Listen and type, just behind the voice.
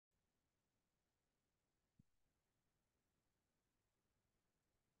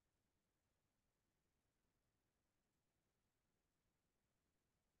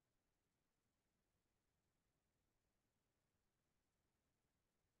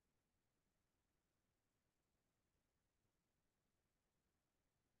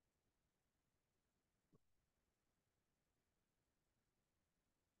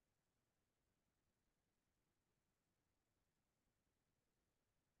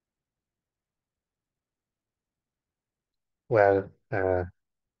Well,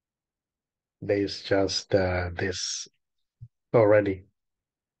 there's just this already,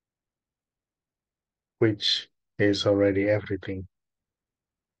 which is already everything.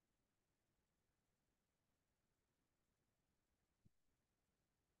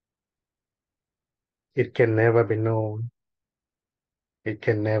 It can never be known. It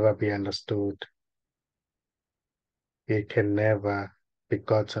can never be understood. It can never be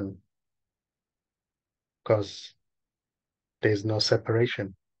gotten because there's no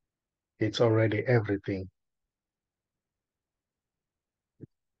separation. It's already everything.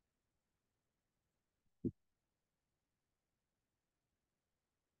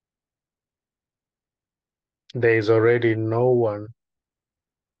 There is already no one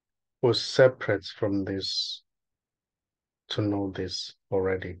who separates from this to know this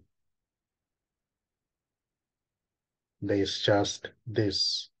already. There's just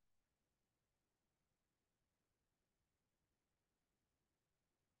this.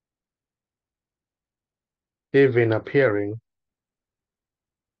 Even appearing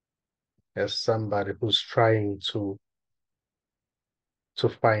as somebody who's trying to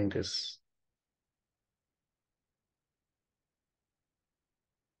find this.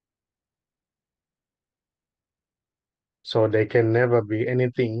 So there can never be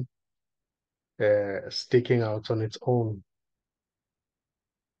anything sticking out on its own.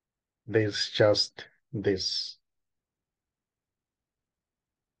 There's just this.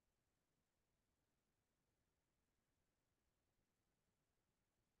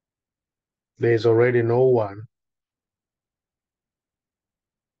 There's already no one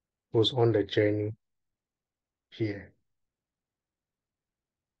who's on the journey here.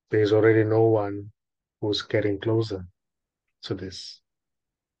 There's already no one who's getting closer to this.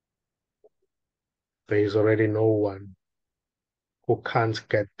 There's already no one who can't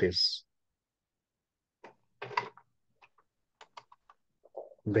get this.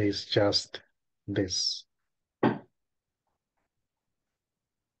 There's just this.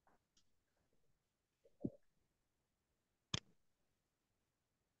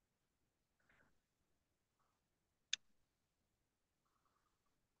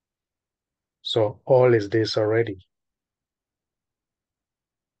 So all is this already.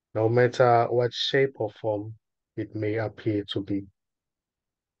 No matter what shape or form it may appear to be,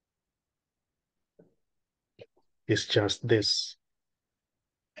 it's just this.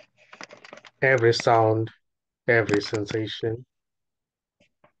 Every sound, every sensation,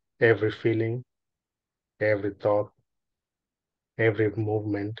 every feeling, every thought, every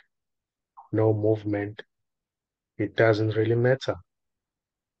movement, no movement, it doesn't really matter.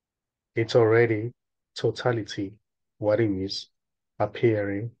 It's already totality, what it is,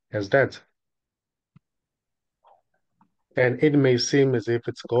 appearing as that. And it may seem as if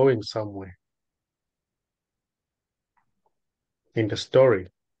it's going somewhere in the story,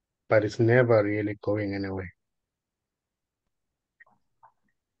 but it's never really going anywhere.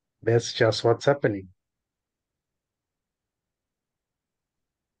 That's just what's happening.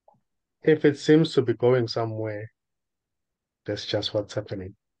 If it seems to be going somewhere, that's just what's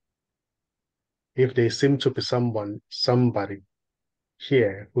happening. If there seem to be somebody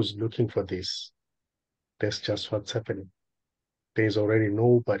here who's looking for this, that's just what's happening. There's already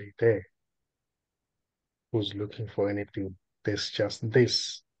nobody there who's looking for anything. There's just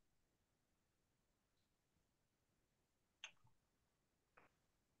this.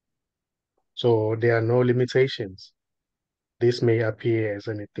 So there are no limitations. This may appear as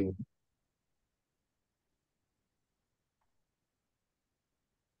anything.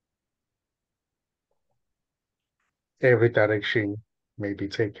 Every direction may be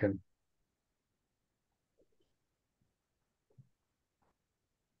taken,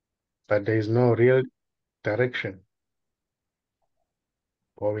 but there is no real direction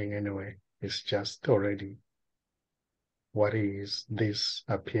going anywhere. It's just already what is this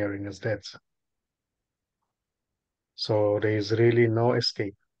appearing as that. So there is really no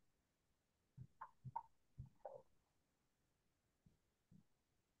escape.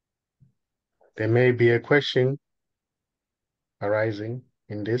 There may be a question arising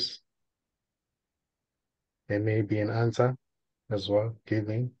in this. There may be an answer as well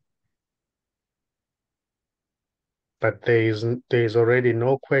giving, but there is already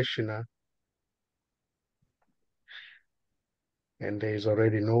no questioner, and there is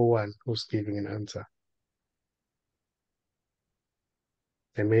already no one who's giving an answer.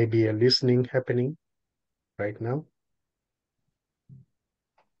 There may be a listening happening right now,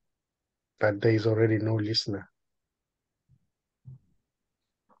 but there is already no listener.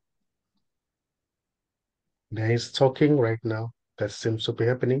 There is talking right now that seems to be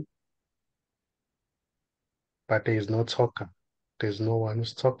happening, but there is no talker. There's no one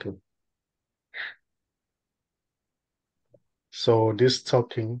who's talking. So this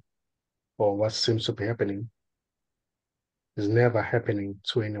talking, or what seems to be happening, is never happening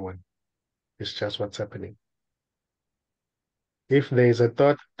to anyone. It's just what's happening. If there is a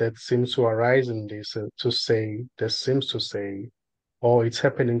thought that seems to arise in this, that seems to say, oh, it's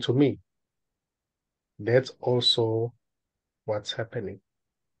happening to me, that's also what's happening.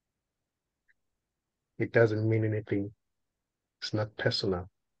 It doesn't mean anything. It's not personal.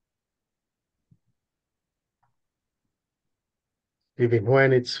 Even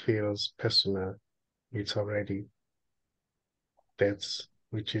when it feels personal, it's already that's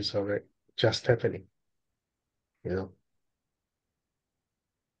which is already just happening, you know.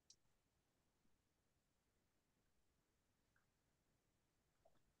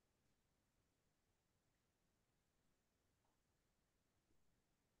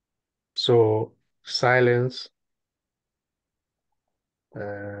 So silence,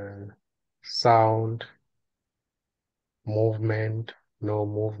 uh, sound, movement, no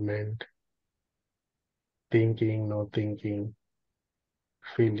movement, thinking, no thinking,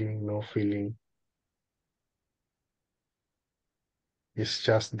 feeling, no feeling. It's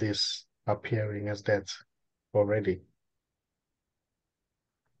just this appearing as that already.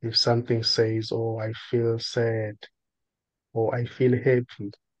 If something says, oh, I feel sad, or I feel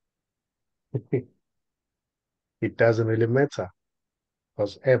happy, it doesn't really matter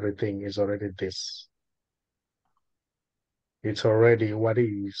because everything is already this. It's already what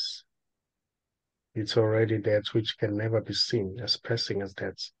is. It's already that which can never be seen as pressing as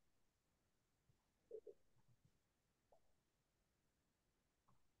that.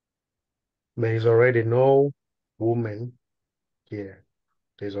 There is already no woman here.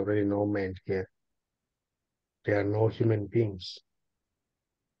 There's already no man here. There are no human beings.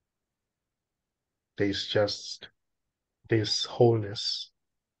 There's just this wholeness,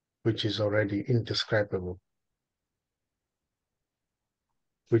 which is already indescribable,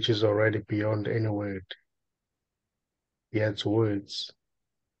 which is already beyond any word. Yet words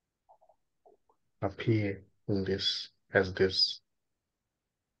appear in this as this.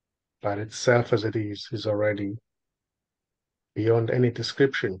 But itself as it is already beyond any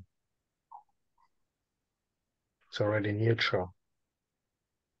description. It's already neutral.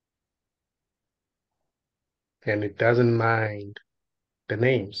 And it doesn't mind the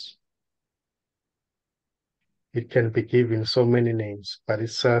names. It can be given so many names, but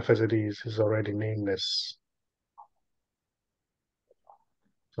itself as it is already nameless.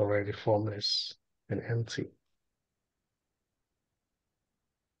 It's already formless and empty.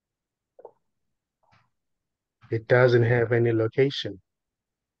 It doesn't have any location.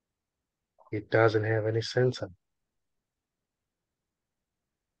 It doesn't have any center.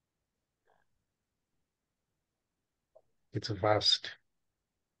 It's vast.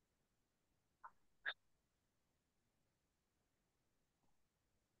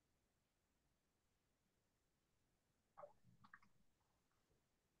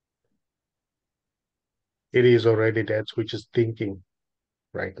 It is already that which is thinking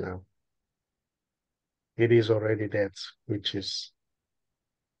right now. It is already that which is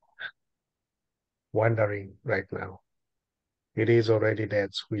wondering right now. It is already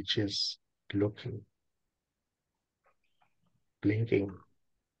that which is looking, blinking,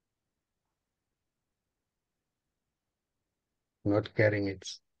 not getting it,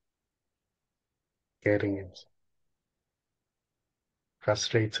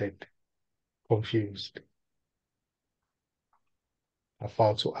 frustrated, confused,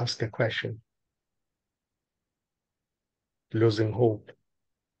 about to ask a question, losing hope,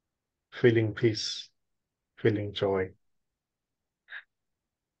 feeling peace, feeling joy,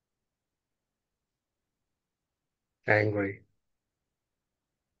 angry.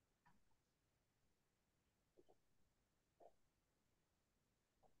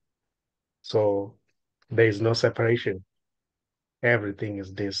 So there is no separation. Everything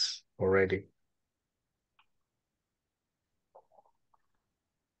is this already.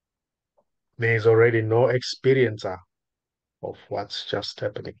 There is already no experiencer of what's just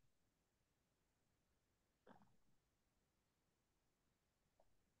happening.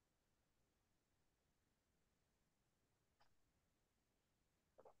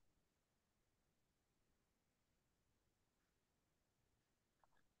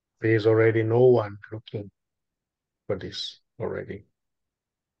 There is already no one looking for this already.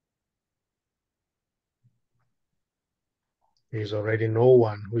 There is already no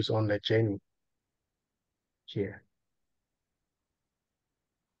one who is on the journey here.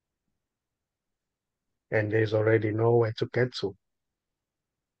 And there is already nowhere to get to.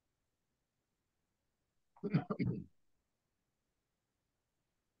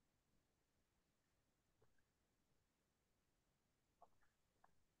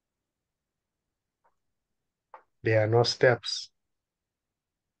 There are no steps.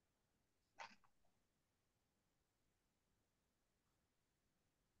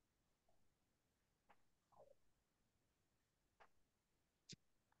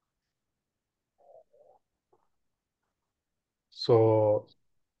 So,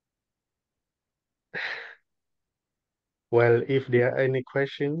 well, if there are any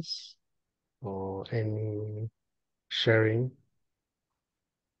questions or any sharing,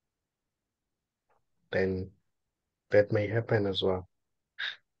 then that may happen as well.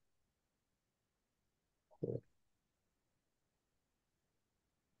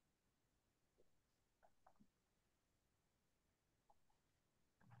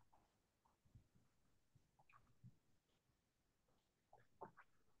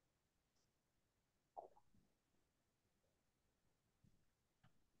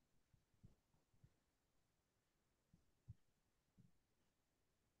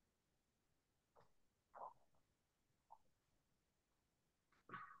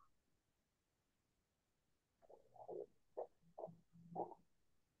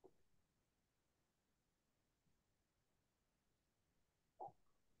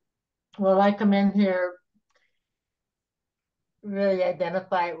 Well, I come in here really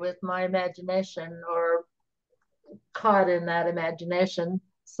identify with my imagination or caught in that imagination.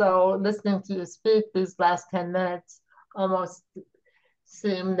 So listening to you speak these last 10 minutes almost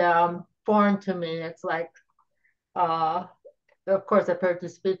seemed foreign to me. It's like, uh, of course, I've heard you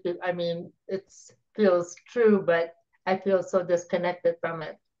speak. I mean, it feels true, but I feel so disconnected from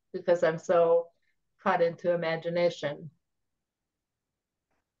it because I'm so caught into imagination.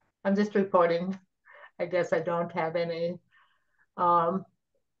 I'm just reporting. I guess I don't have any. Um,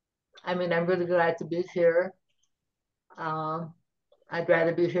 I mean, I'm really glad to be here. Um, I'd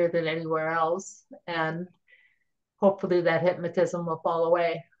rather be here than anywhere else. And hopefully that hypnotism will fall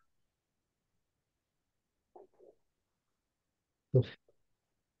away.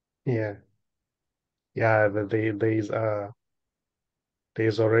 Yeah, yeah.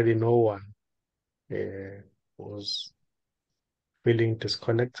 There's already no one who's feeling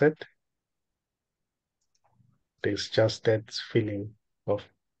disconnected. There's just that feeling of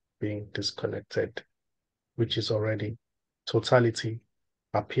being disconnected, which is already totality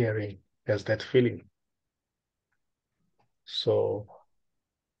appearing as that feeling. So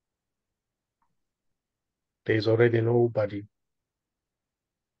there's already nobody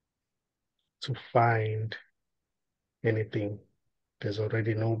to find anything. There's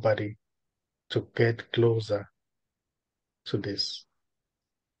already nobody to get closer to this.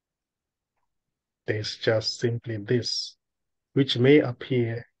 There's just simply this, which may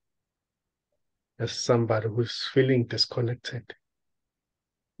appear as somebody who's feeling disconnected.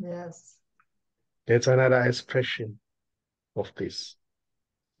 Yes. That's another expression of this,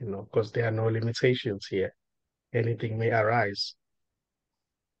 because there are no limitations here. Anything may arise.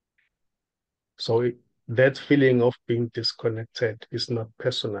 So that feeling of being disconnected is not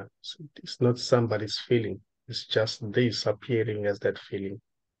personal. It's not somebody's feeling. It's just this appearing as that feeling.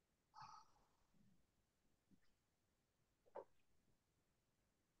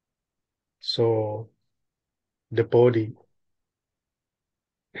 So the body,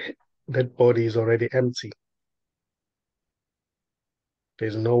 that body is already empty.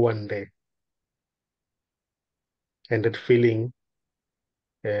 There's no one there. And that feeling,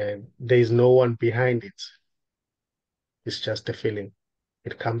 there's no one behind it. It's just a feeling.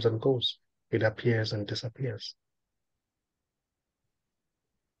 It comes and goes. It appears and disappears.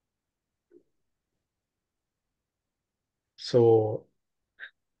 So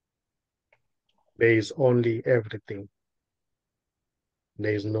there is only everything.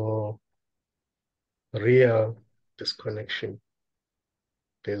 There is no real disconnection.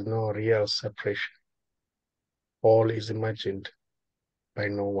 There's no real separation. All is imagined by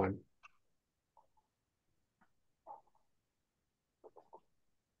no one.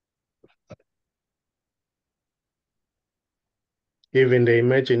 Even the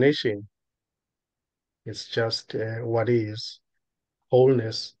imagination is just what is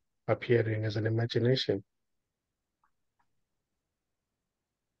wholeness appearing as an imagination.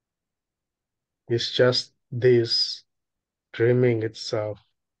 It's just this dreaming itself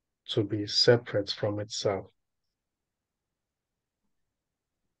to be separate from itself.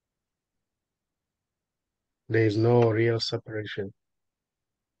 There is no real separation.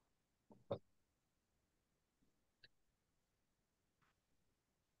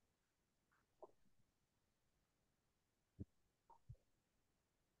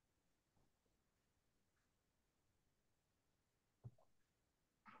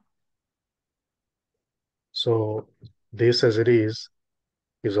 So this as it is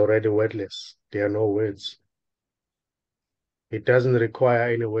already wordless. There are no words. It doesn't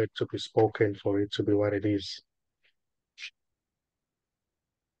require any word to be spoken for it to be what it is.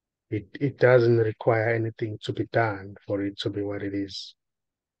 It doesn't require anything to be done for it to be what it is.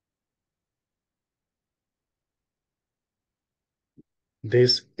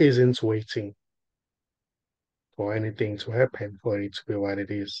 This isn't waiting for anything to happen for it to be what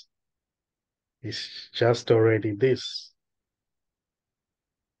it is. It's just already this.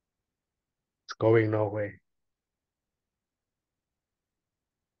 It's going nowhere.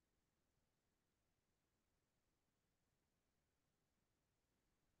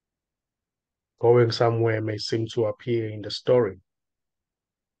 Going somewhere may seem to appear in the story,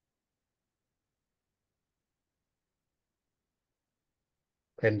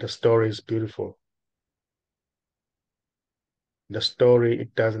 and the story is beautiful. The story,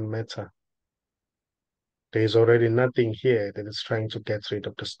 it doesn't matter. There is already nothing here that is trying to get rid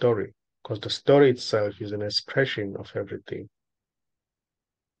of the story, because the story itself is an expression of everything.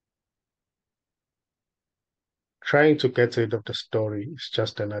 Trying to get rid of the story is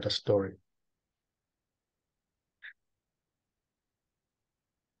just another story.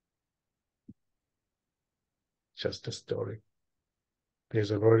 Just a story.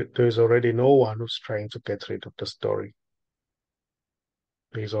 There's already no one who's trying to get rid of the story.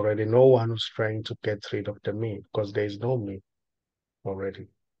 There's already no one who's trying to get rid of the me, because there is no me already.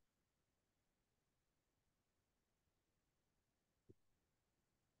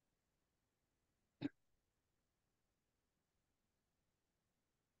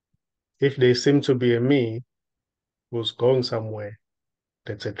 If there seems to be a me who's going somewhere,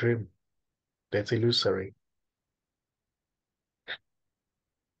 that's a dream. That's illusory.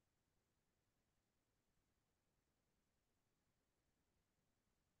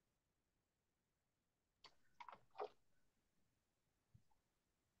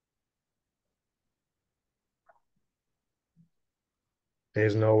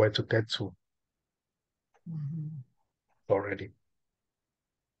 There's nowhere to get to already.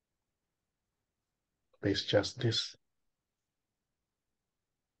 There's just this.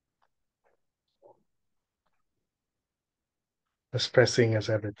 Expressing as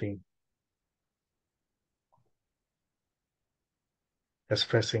everything.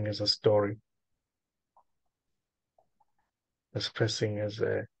 Expressing as a story. Expressing as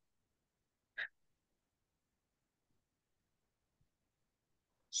a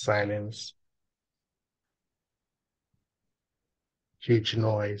silence. Huge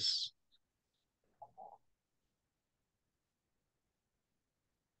noise.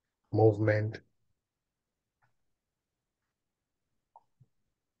 Movement.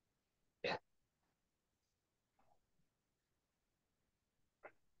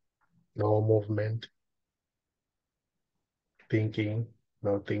 No movement. Thinking.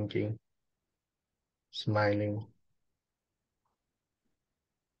 No thinking. Smiling.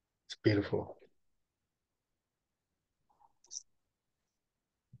 It's beautiful.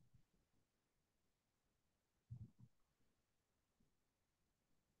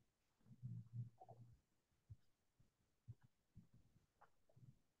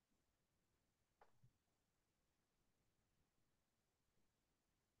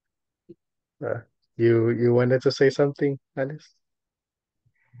 Uh, you wanted to say something, Alice?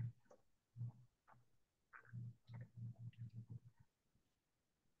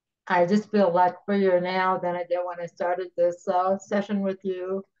 I just feel a lot freer now than I did when I started this session with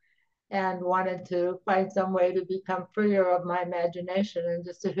you, and wanted to find some way to become freer of my imagination. And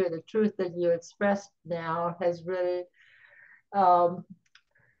just to hear the truth that you expressed now has really, um,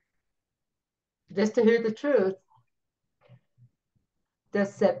 just to hear the truth,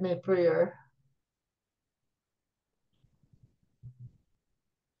 just set me freer.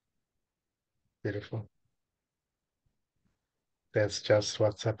 Beautiful. That's just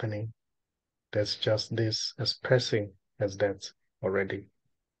what's happening. That's just this expressing as that already.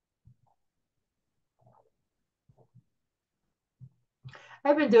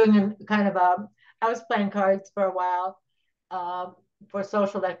 I've been doing kind of I was playing cards for a while um, for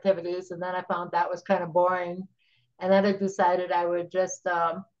social activities, and then I found that was kind of boring. And then I decided I would just,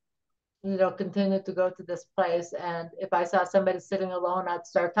 continue to go to this place. And if I saw somebody sitting alone, I'd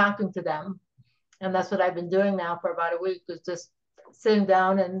start talking to them. And that's what I've been doing now for about a week, is just sitting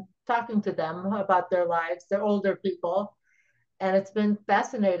down and talking to them about their lives. They're older people. And it's been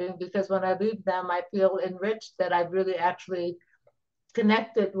fascinating because when I leave them, I feel enriched that I've really actually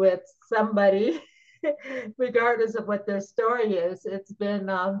connected with somebody, regardless of what their story is. It's been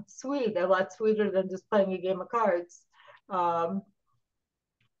sweet, a lot sweeter than just playing a game of cards. Um,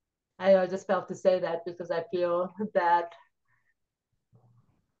 I just felt to say that because I feel that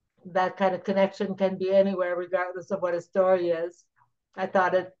that kind of connection can be anywhere, regardless of what a story is. I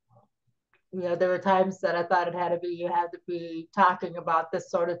thought it, there were times that I thought it had to be, you had to be talking about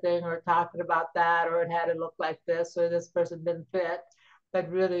this sort of thing or talking about that, or it had to look like this, or this person didn't fit. But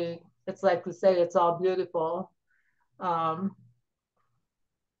really, it's like we say, it's all beautiful. Um,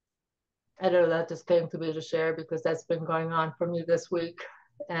 I don't know, that just came to me to share because that's been going on for me this week.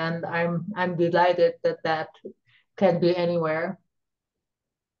 And I'm delighted that that can be anywhere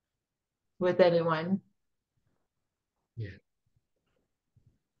with anyone. Yeah,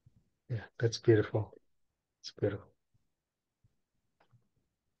 yeah, that's beautiful. It's beautiful.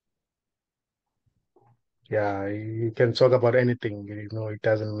 Yeah, you can talk about anything, it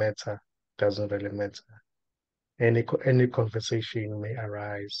doesn't matter. It doesn't really matter. Any conversation may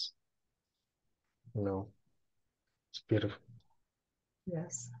arise, you know, it's beautiful.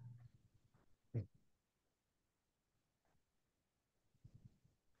 Yes.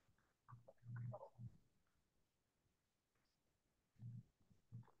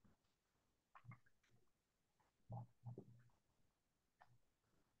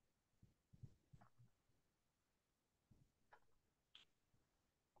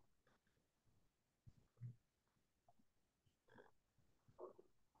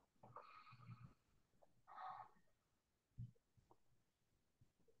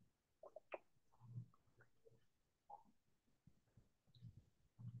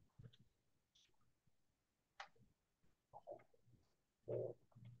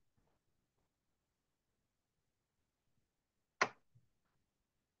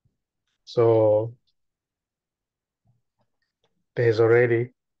 So there's already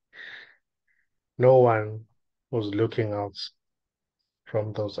no one who's looking out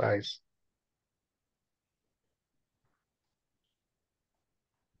from those eyes.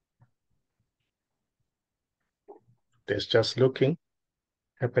 There's just looking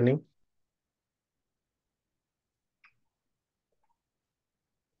happening.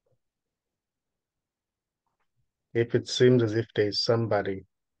 If it seems as if there's somebody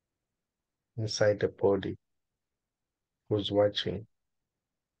inside the body who's watching,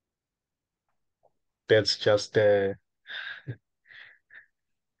 that's just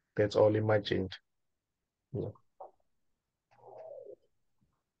that's all imagined. You know.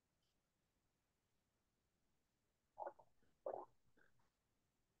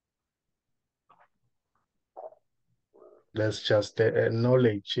 That's just the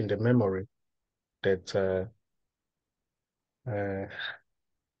knowledge in the memory that uh,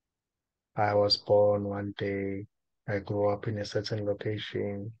 I was born one day, I grew up in a certain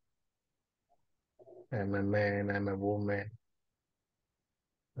location, I'm a man, I'm a woman.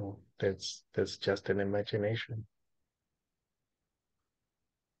 That's just an imagination.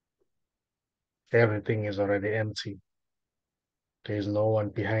 Everything is already empty. There is no one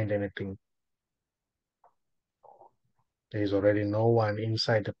behind anything. There is already no one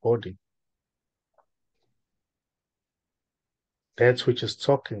inside the body. That which is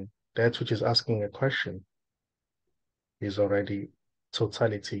talking, that which is asking a question, is already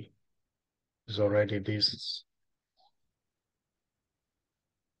totality, is already this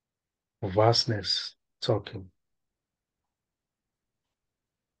vastness talking.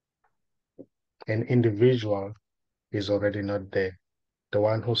 An individual is already not there. The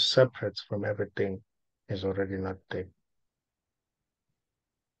one who separates from everything is already not there.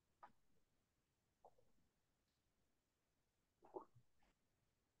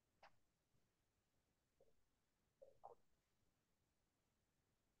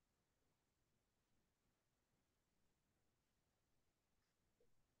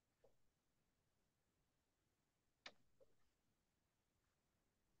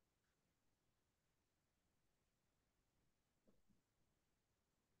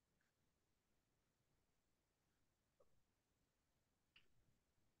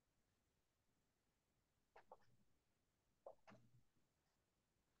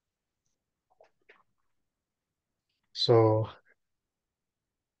 So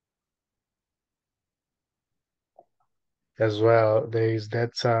as well, there is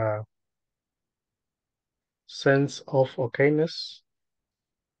that sense of okayness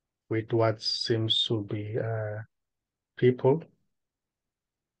with what seems to be people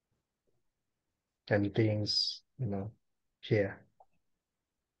and things, here.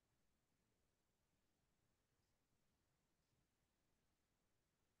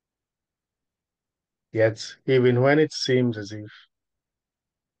 Yet, even when it seems as if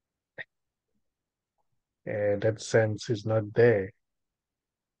that sense is not there,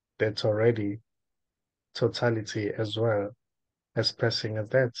 that's already totality as well, expressing as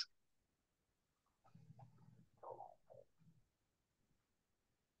that.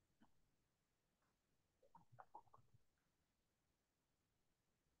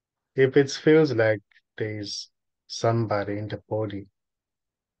 If it feels like there's somebody in the body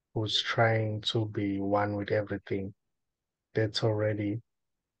who's trying to be one with everything, that's already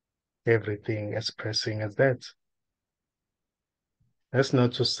everything expressing as that. That's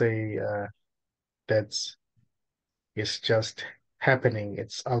not to say that's it's just happening.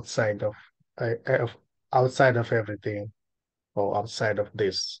 It's of outside of everything or outside of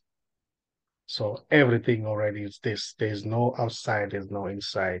this. So everything already is this. There's no outside, there's no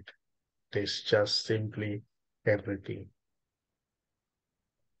inside. There's just simply everything.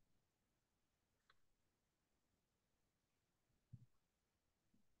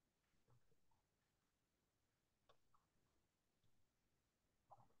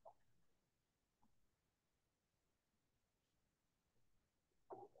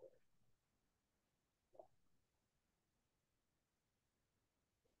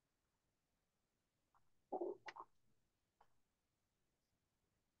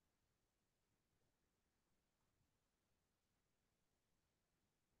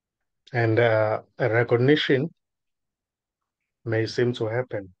 And a recognition may seem to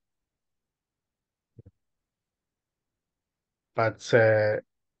happen, but there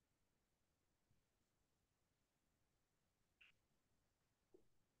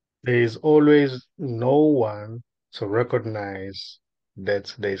is always no one to recognize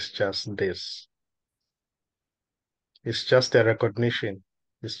that there's just this. It's just a recognition.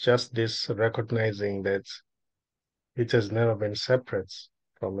 It's just this recognizing that it has never been separate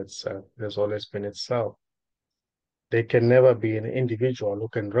from itself. It has always been itself. There can never be an individual who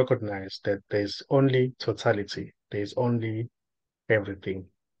can recognize that there's only totality, there's only everything.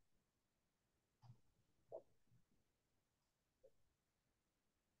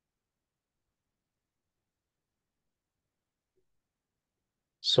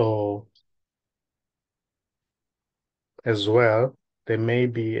 So, as well, there may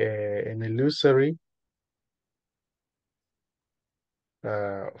be an illusory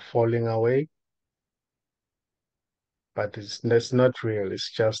falling away, but that's not real,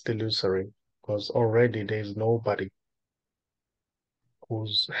 it's just illusory because already there's nobody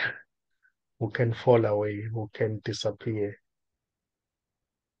who's who can fall away, who can disappear,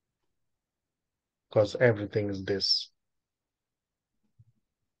 because everything is this.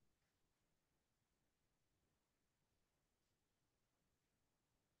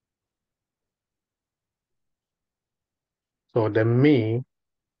 So the me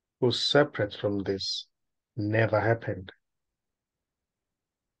who's separate from this never happened.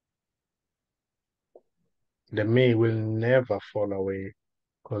 The me will never fall away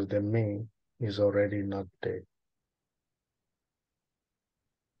because the me is already not there.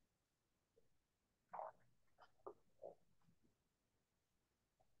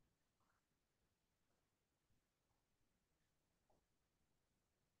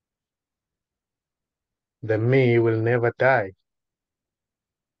 The me will never die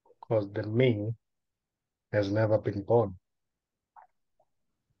because the me has never been born.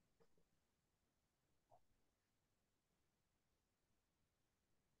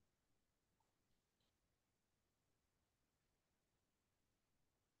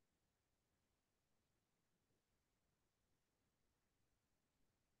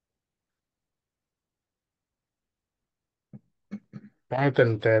 More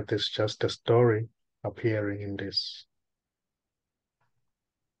than that is just a story appearing in this.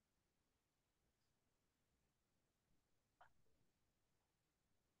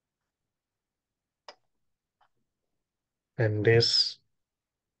 And this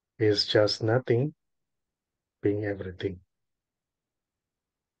is just nothing being everything.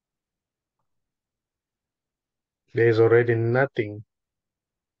 There is already nothing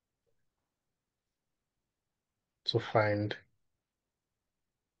to find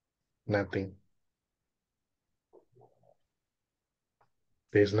nothing.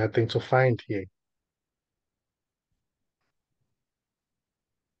 There's nothing to find here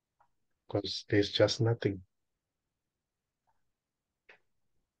because there's just nothing.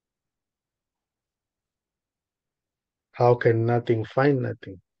 How can nothing find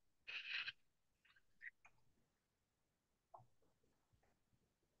nothing?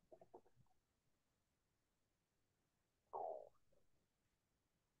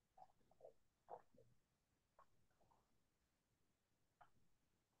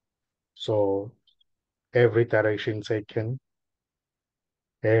 So every direction taken,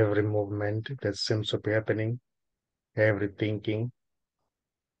 every movement that seems to be happening, every thinking,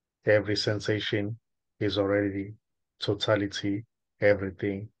 every sensation is already totality,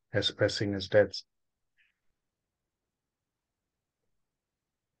 everything expressing as that.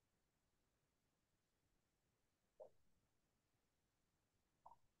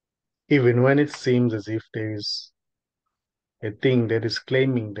 Even when it seems as if there is a thing that is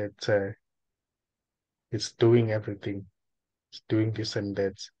claiming that it's doing everything, it's doing this and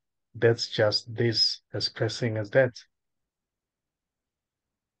that, that's just this expressing as that.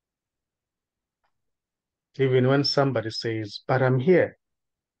 Even when somebody says, but I'm here,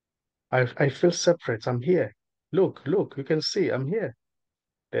 I feel separate, I'm here. Look, you can see I'm here.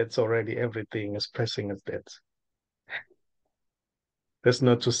 That's already everything expressing as that. That's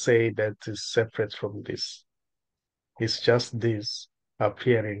not to say that is separate from this. It's just this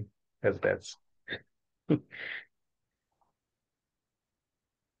appearing as that.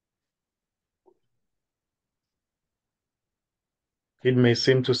 It may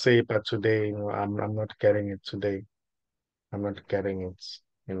seem to say, but today, I'm not getting it today. I'm not getting it,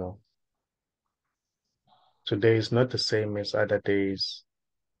 you know. Today is not the same as other days,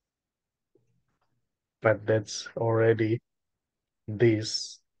 but that's already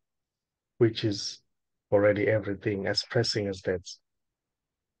this, which is already everything, expressing as that.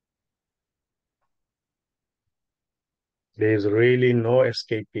 There's really no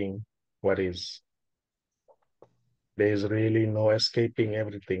escaping what is. There's really no escaping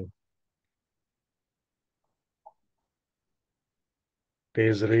everything.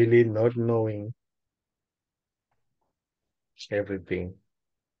 There's really not knowing everything.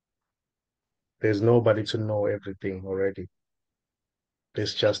 There's nobody to know everything already.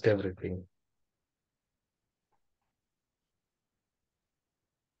 There's just everything.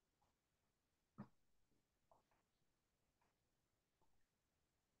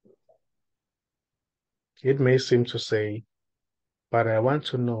 It may seem to say, but I want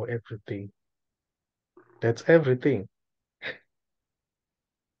to know everything. That's everything.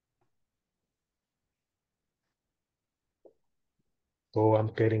 Oh,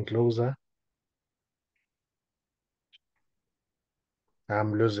 I'm getting closer.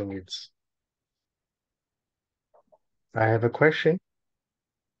 I'm losing it. I have a question.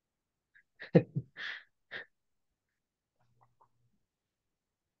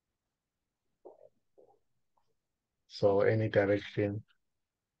 So any direction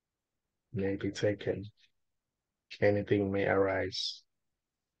may be taken. Anything may arise,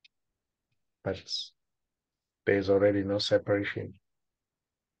 but there's already no separation.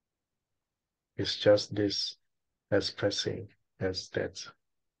 It's just this expressing as that.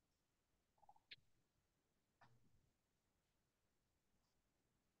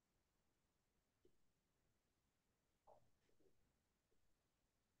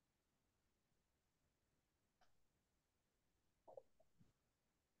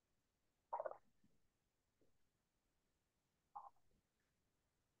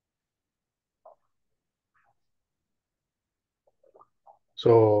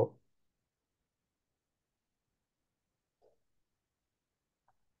 So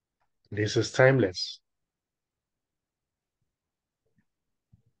this is timeless,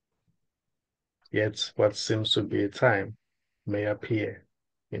 yet what seems to be a time may appear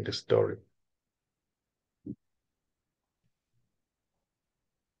in the story.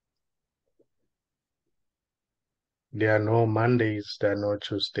 There are no Mondays, there are no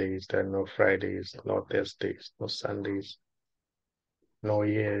Tuesdays, there are no Fridays, no Thursdays, no Sundays, no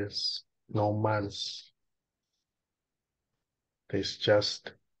years, no months. There's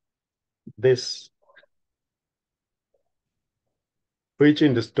just this, which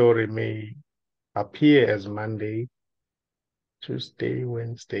in the story may appear as Monday, Tuesday,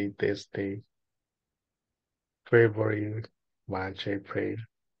 Wednesday, Thursday, February, March, April.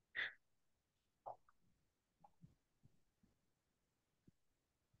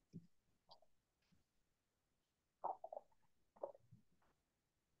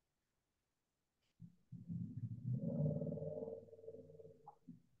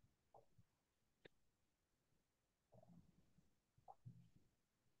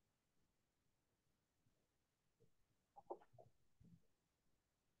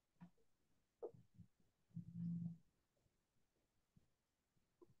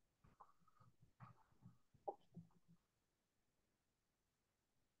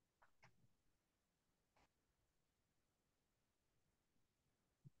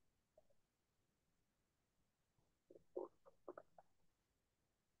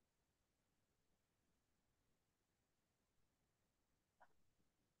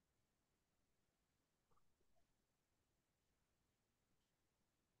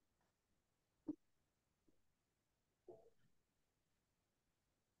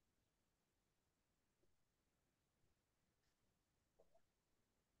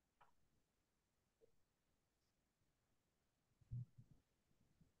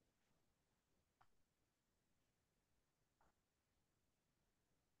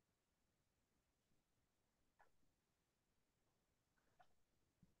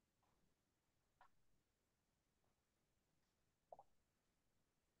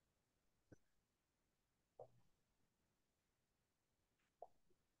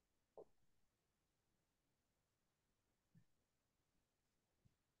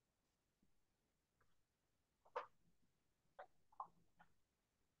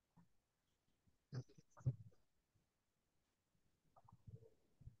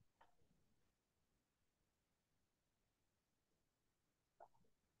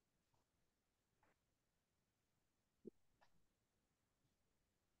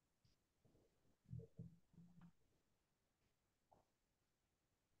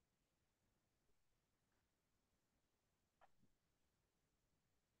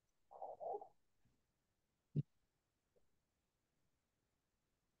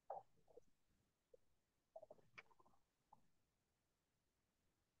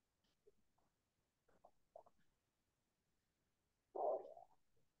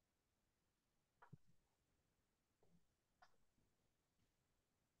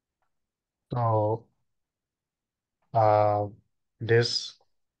 So uh, this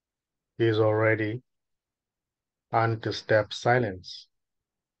is already undisturbed silence.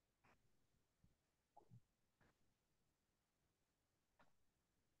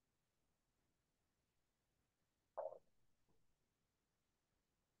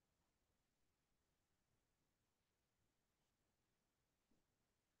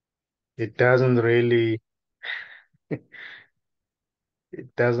 It doesn't really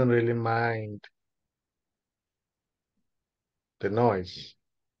it doesn't really mind the noise.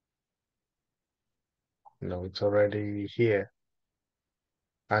 No, it's already here,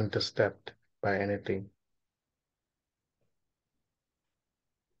 undisturbed by anything.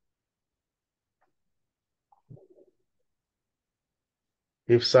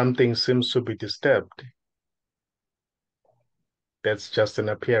 If something seems to be disturbed, that's just an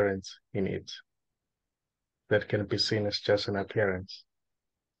appearance in it. That can be seen as just an appearance.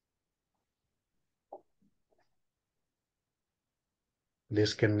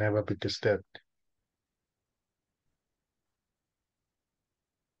 This can never be disturbed.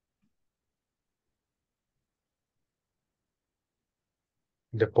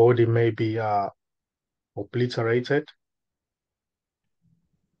 The body may be obliterated,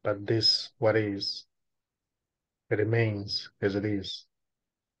 but this, what is, remains as it is.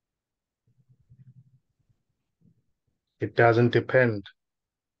 It doesn't depend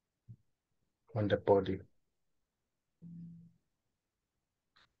on the body.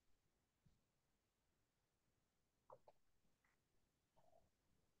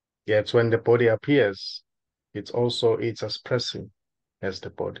 Yet when the body appears, it's expressing as the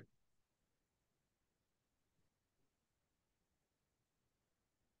body.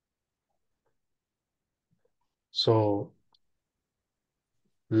 So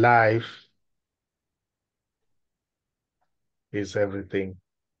life is everything.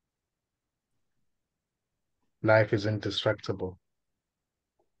 Life is indestructible.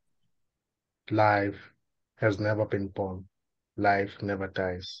 Life has never been born. Life never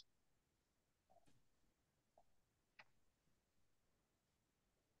dies.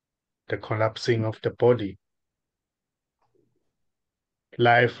 The collapsing of the body,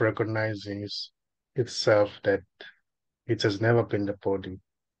 life recognizes itself that it has never been the body.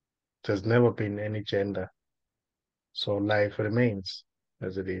 It has never been any gender. So life remains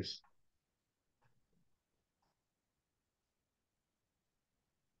as it is.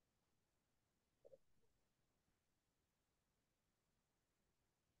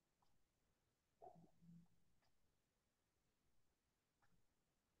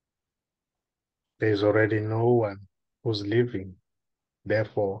 There is already no one who's living.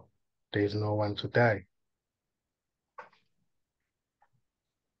 Therefore, there is no one to die.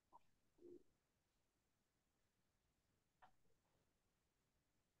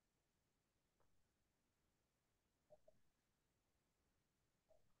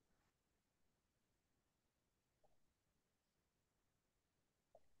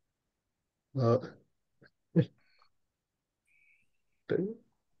 Uh,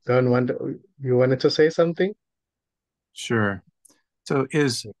 don't want you wanted to say something? Sure. So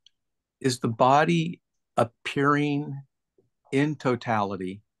is the body appearing in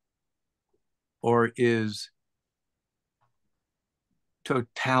totality, or is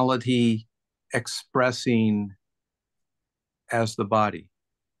totality expressing as the body?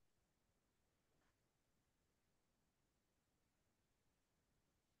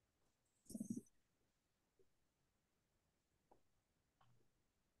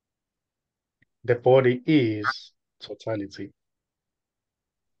 The body is totality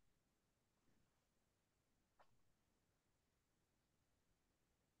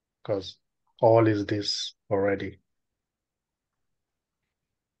because all is this already.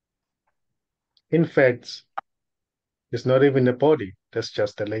 In fact, it's not even the body, that's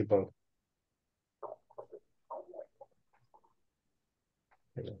just a label.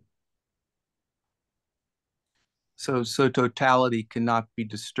 So totality cannot be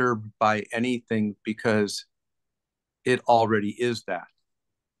disturbed by anything because it already is that.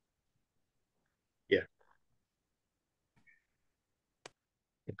 Yeah,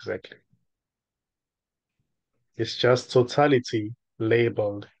 exactly. It's just totality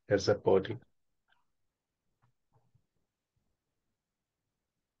labeled as a body.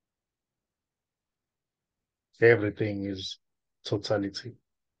 Everything is totality.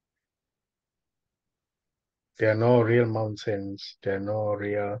 There are no real mountains, there are no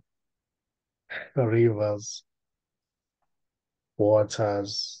real rivers,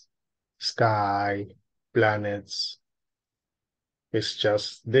 waters, sky, planets. It's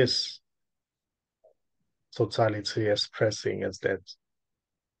just this totality expressing as that.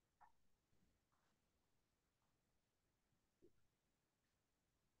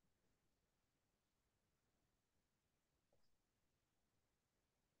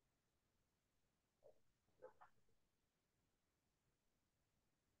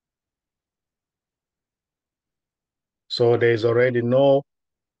 So there's already no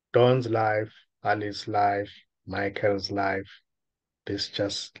Don's life, Ali's life, Michael's life. There's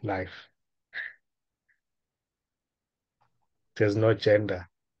just life. There's no gender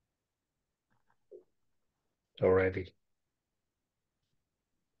already.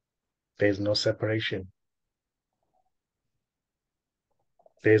 There's no separation.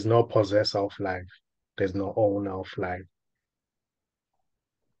 There's no possessor of life. There's no owner of life.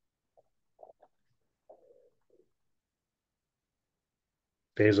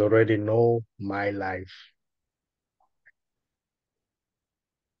 There's already no my life.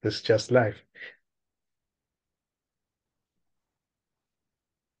 It's just life.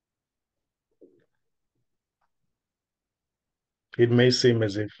 It may seem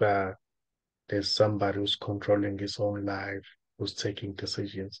as if there's somebody who's controlling his own life, who's taking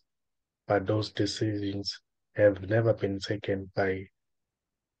decisions, but those decisions have never been taken by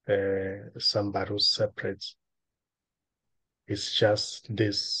somebody who's separate. It's just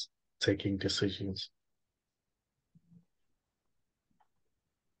this taking decisions,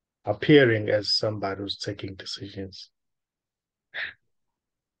 appearing as somebody who's taking decisions.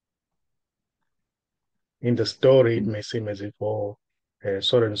 In the story, it may seem as if, oh,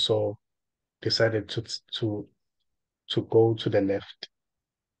 so and so decided to go to the left,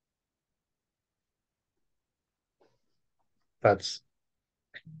 but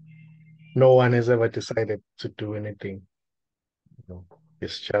no one has ever decided to do anything.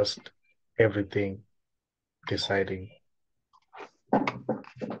 It's just everything deciding.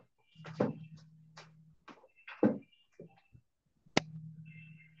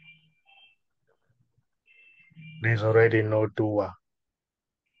 There's already no doer.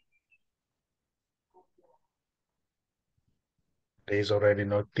 There's already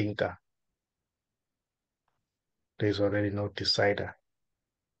no thinker. There's already no decider.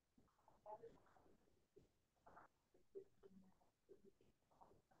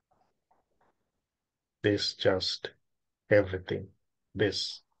 There's just everything.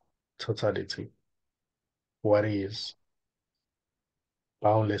 This totality. What is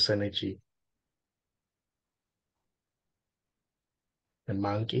boundless energy and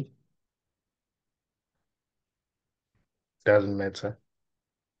monkey? Doesn't matter.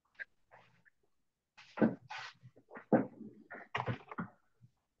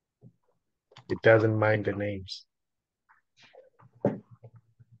 It doesn't mind the names.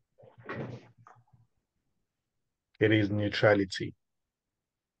 It is neutrality.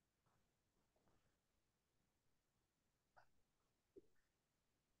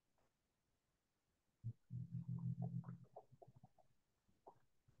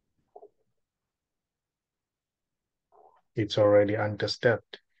 It's already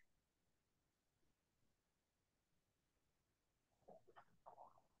undisturbed.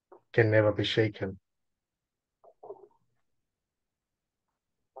 Can never be shaken.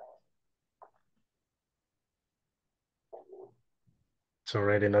 It's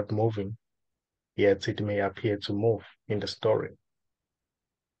already not moving, yet it may appear to move in the story.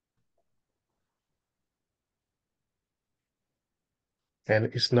 And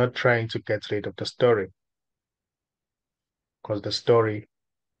it's not trying to get rid of the story, because the story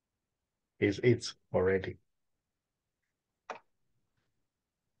is it already.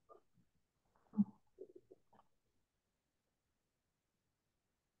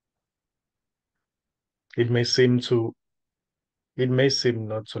 It may seem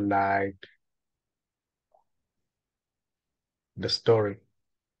not to like the story,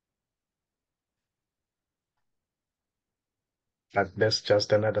 but that's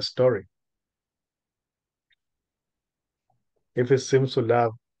just another story. If it seems to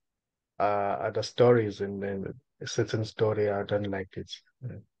love other stories and then a certain story, I don't like it.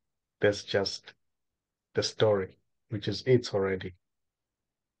 That's just the story, which is it already.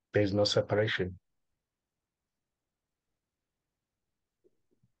 There's no separation.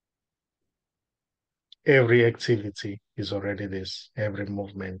 Every activity is already this, every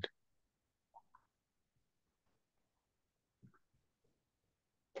movement.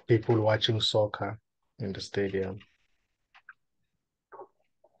 People watching soccer in the stadium,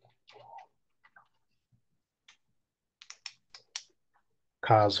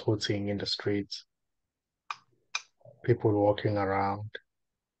 cars hooting in the streets, people walking around,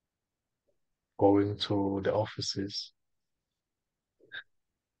 going to the offices,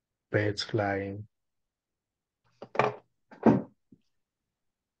 birds flying,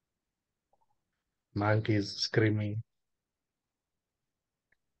 monkeys screaming.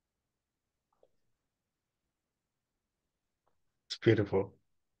 It's beautiful.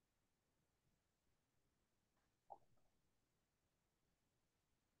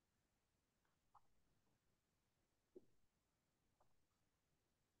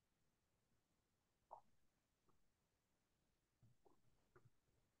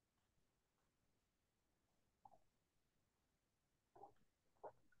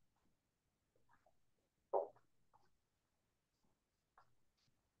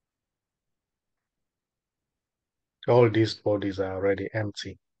 All these bodies are already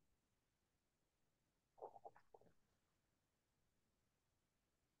empty.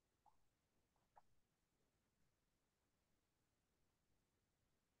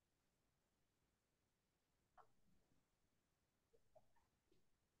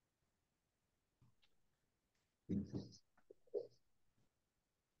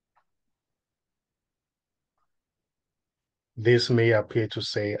 This may appear to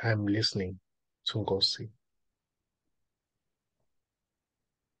say, I'm listening to NKOSI.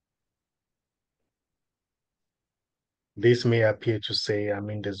 This may appear to say, I'm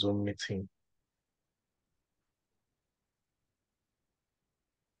in the Zoom meeting.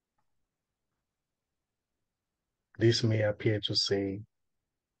 This may appear to say,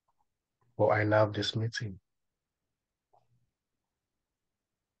 oh, I love this meeting.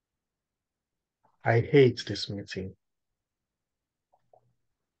 I hate this meeting.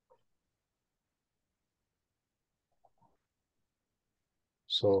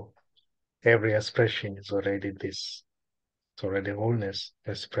 So every expression is already this. It's already wholeness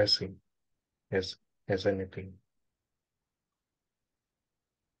expressing as anything.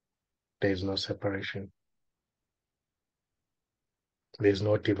 There is no separation. There is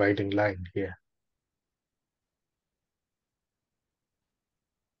no dividing line here.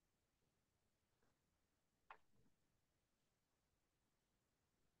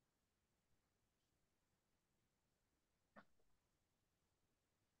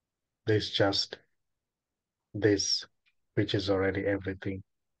 There's just this, which is already everything.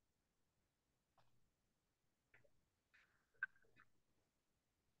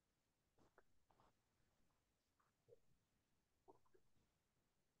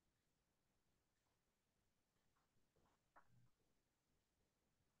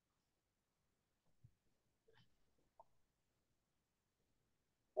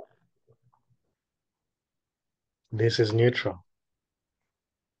 This is neutral.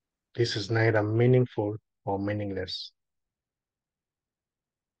 This is neither meaningful or meaningless.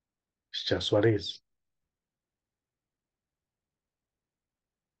 It's just what is.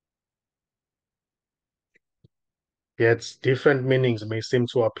 Yet different meanings may seem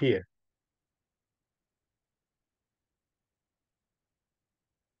to appear.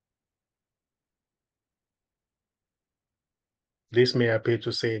 This may appear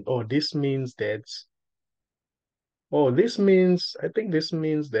to say, oh, this means that, oh, this means, I think this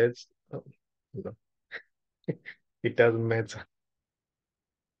means that, oh, no, it doesn't matter.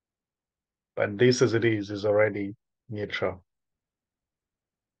 But this as it is already neutral,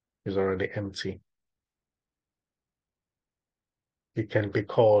 is already empty. It can be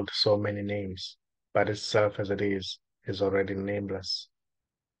called so many names, but itself as it is already nameless.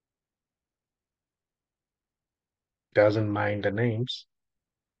 It doesn't mind the names.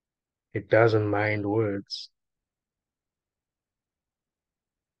 It doesn't mind words.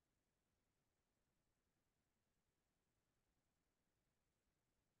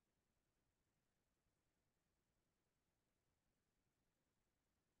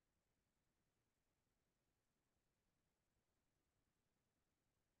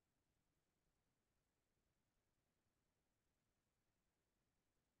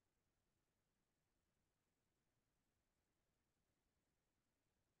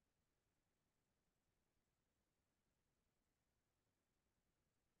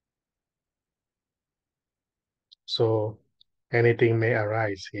 So anything may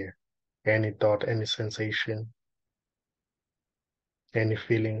arise here. Any thought, any sensation, any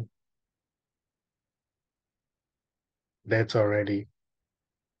feeling, that's already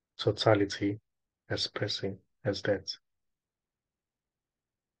totality expressing as that.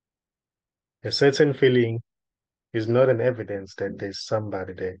 A certain feeling is not an evidence that there's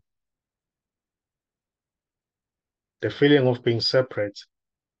somebody there. The feeling of being separate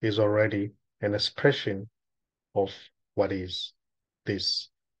is already an expression of what is this.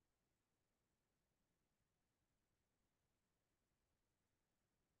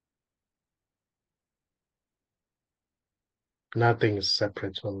 Nothing is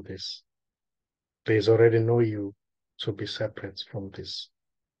separate from this. There is already no you to be separate from this.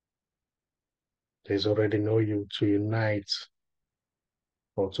 There is already no you to unite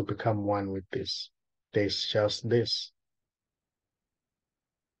or to become one with this. There's just this.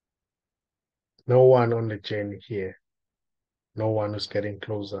 No one on the journey here. No one is getting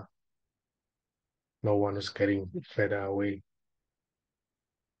closer. No one is getting further away.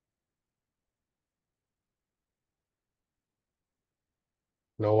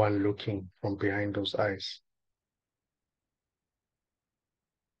 No one looking from behind those eyes.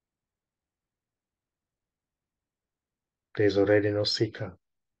 There's already no seeker.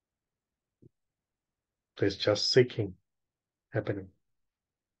 There's just seeking happening.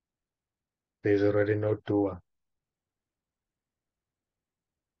 There's already no doer.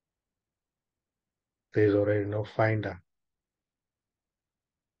 There's already no finder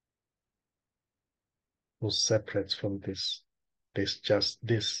who separates from this. There's just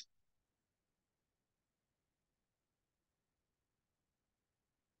this.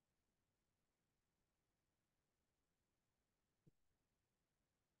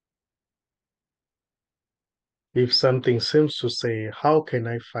 If something seems to say, how can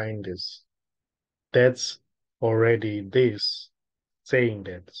I find this? That's already this saying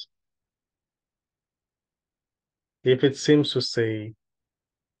that. If it seems to say,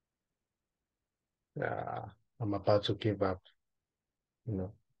 I'm about to give up, you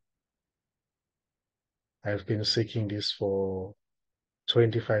know, I've been seeking this for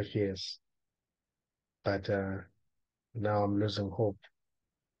 25 years, but now I'm losing hope.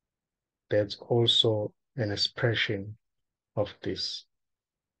 That's also an expression of this.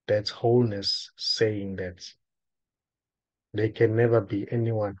 That's wholeness saying that. There can never be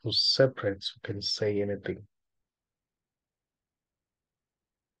anyone who's separate who can say anything.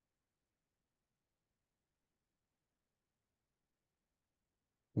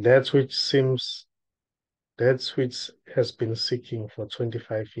 That which seems, that which has been seeking for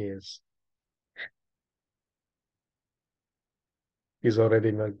 25 years is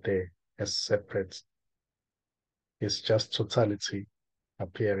already not there as separate. It's just totality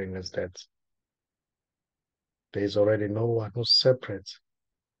appearing as that. There is already no one who's separate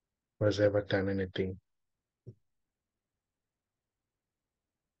who has ever done anything.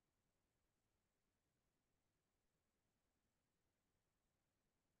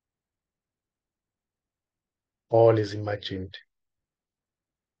 All is imagined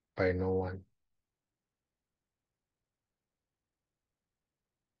by no one.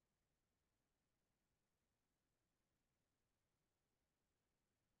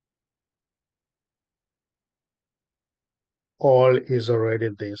 All is already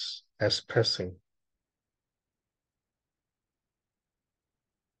this as passing.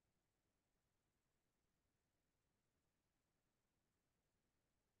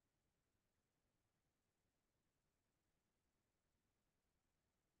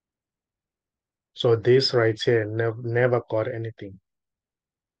 So this right here never got anything.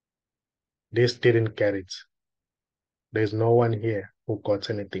 This didn't get it. There's no one here who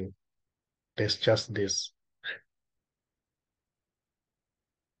got anything. There's just this.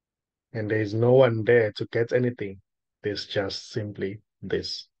 And there's no one there to get anything. There's just simply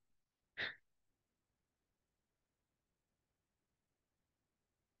this.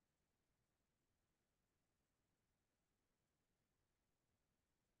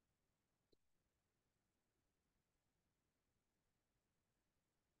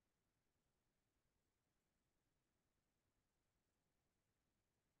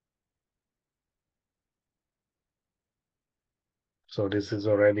 So this is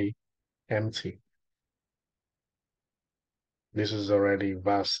already empty. This is already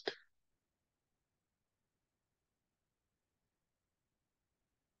vast.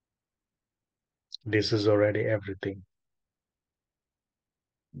 This is already everything.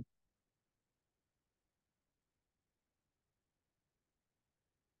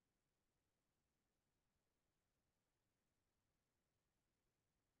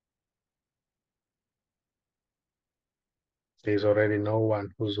 There's already no one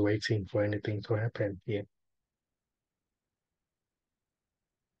who's waiting for anything to happen here.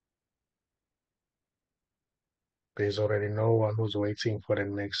 There's already no one who's waiting for the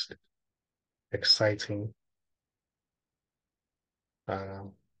next exciting uh,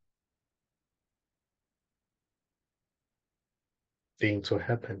 thing to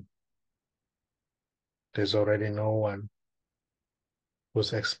happen. There's already no one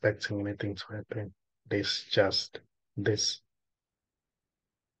who's expecting anything to happen. There's just this.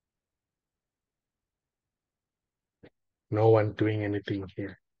 No one doing anything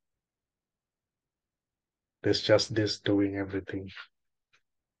here. There's just this doing everything.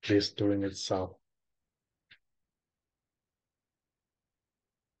 This doing itself.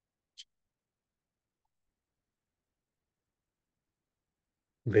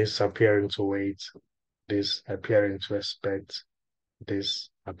 This appearing to wait. This appearing to expect. This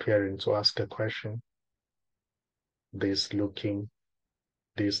appearing to ask a question. This looking.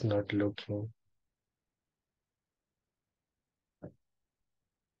 This not looking.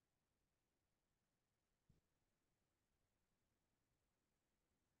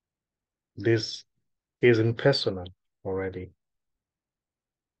 This isn't personal already.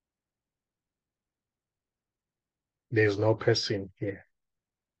 There's no person here.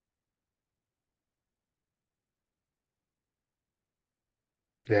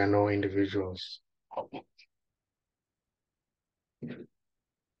 There are no individuals.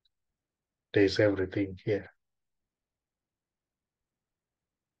 There's everything here.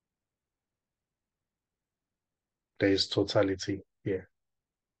 There is totality here.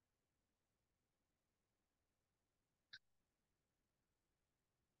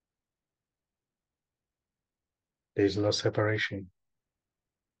 There is no separation.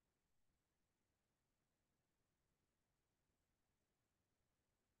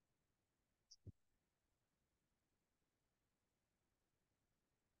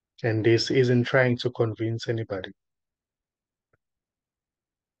 And this isn't trying to convince anybody.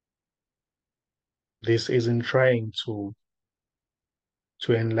 This isn't trying to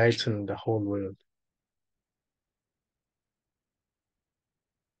enlighten the whole world.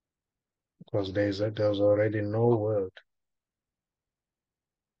 Because there's already no world.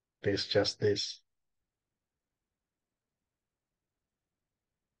 There's just this.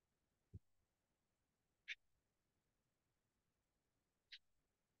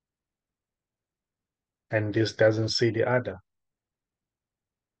 And this doesn't see the other.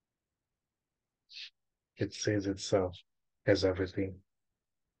 It sees itself as everything.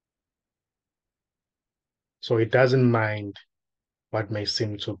 So it doesn't mind what may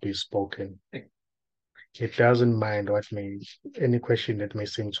seem to be spoken. It doesn't mind any question that may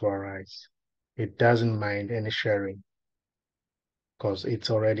seem to arise. It doesn't mind any sharing because it's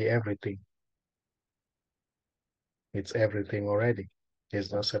already everything. It's everything already.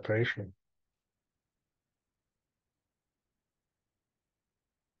 There's no separation.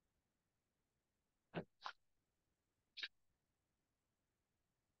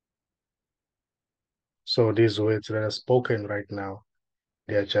 So these words that are spoken right now,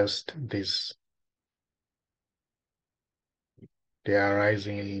 they are just this. They are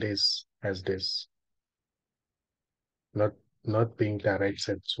arising in this as this, not not being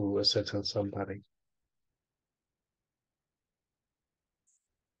directed to a certain somebody.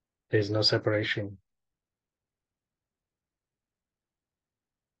 There's no separation.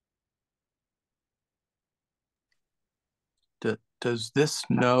 Does this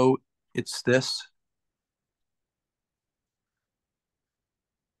know it's this?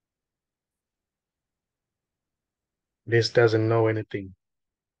 This doesn't know anything.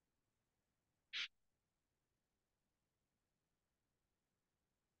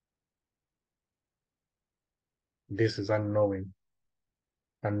 This is unknowing,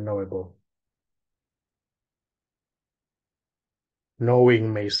 unknowable.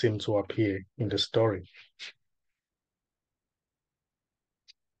 Knowing may seem to appear in the story.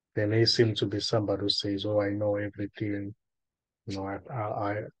 There may seem to be somebody who says, "Oh, I know everything. You know,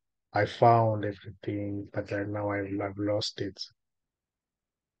 I found everything, but now I've lost it."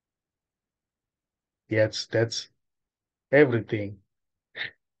 Yet that's everything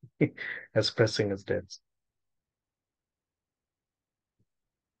expressing as that.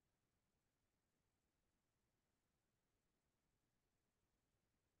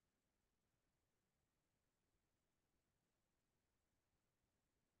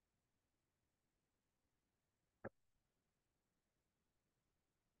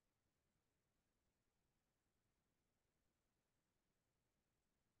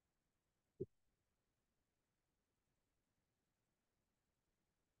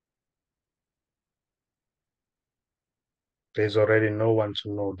 There's already no one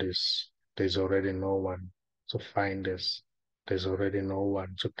to know this. There's already no one to find this. There's already no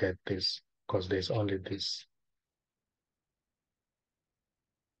one to get this because there's only this.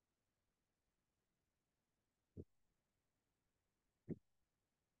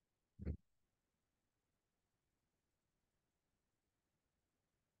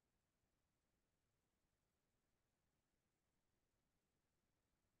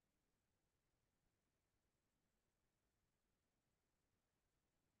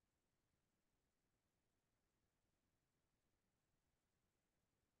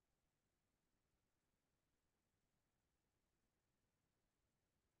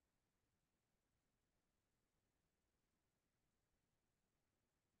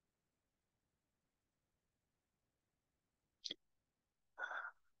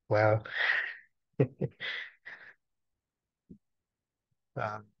 Well,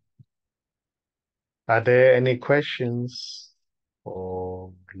 um, are there any questions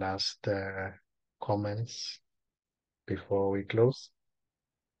or last comments before we close?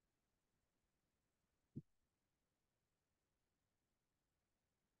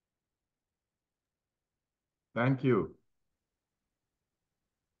 Thank you.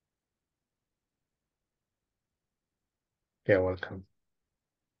 You're welcome.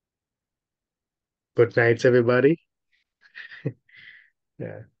 Good night, everybody.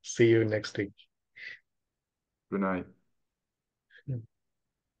 Yeah. See you next week. Good night.